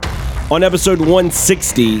On episode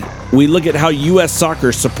 160, we look at how U.S.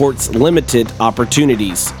 soccer supports limited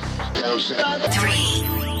opportunities. 3, 2,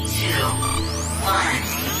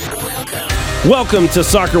 1. Welcome to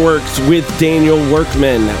Soccer Works with Daniel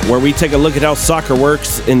Workman, where we take a look at how soccer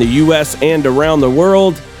works in the U.S. and around the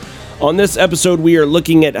world. On this episode, we are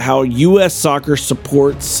looking at how U.S. soccer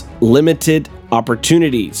supports limited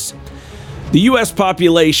opportunities. The U.S.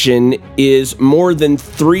 population is more than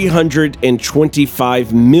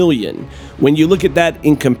 325 million. When you look at that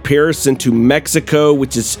in comparison to Mexico,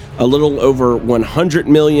 which is a little over 100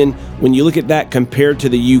 million, when you look at that compared to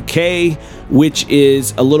the UK, which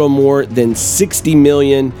is a little more than 60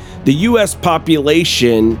 million, the U.S.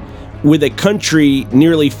 population, with a country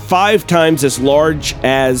nearly 5 times as large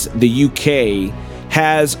as the UK,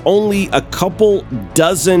 has only a couple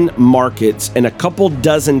dozen markets and a couple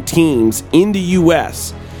dozen teams in the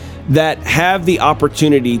U.S. that have the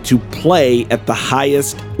opportunity to play at the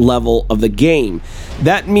highest level of the game.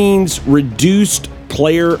 That means reduced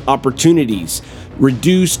player opportunities,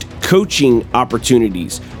 reduced coaching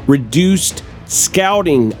opportunities, reduced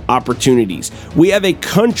scouting opportunities. We have a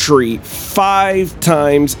country 5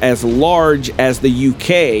 times as large as the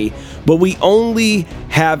UK, but we only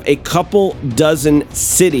have a couple dozen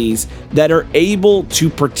cities that are able to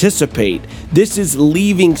participate. This is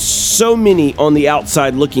leaving so many on the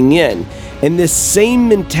outside looking in. And this same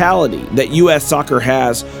mentality that U.S. soccer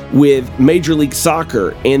has with Major League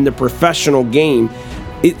Soccer and the professional game,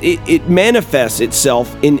 it manifests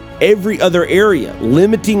itself in every other area,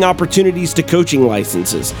 limiting opportunities to coaching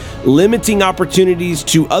licenses, limiting opportunities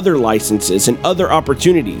to other licenses and other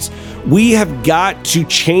opportunities. We have got to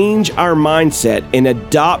change our mindset and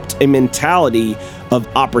adopt a mentality of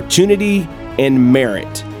opportunity and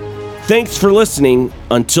merit. Thanks for listening.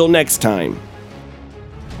 Until next time.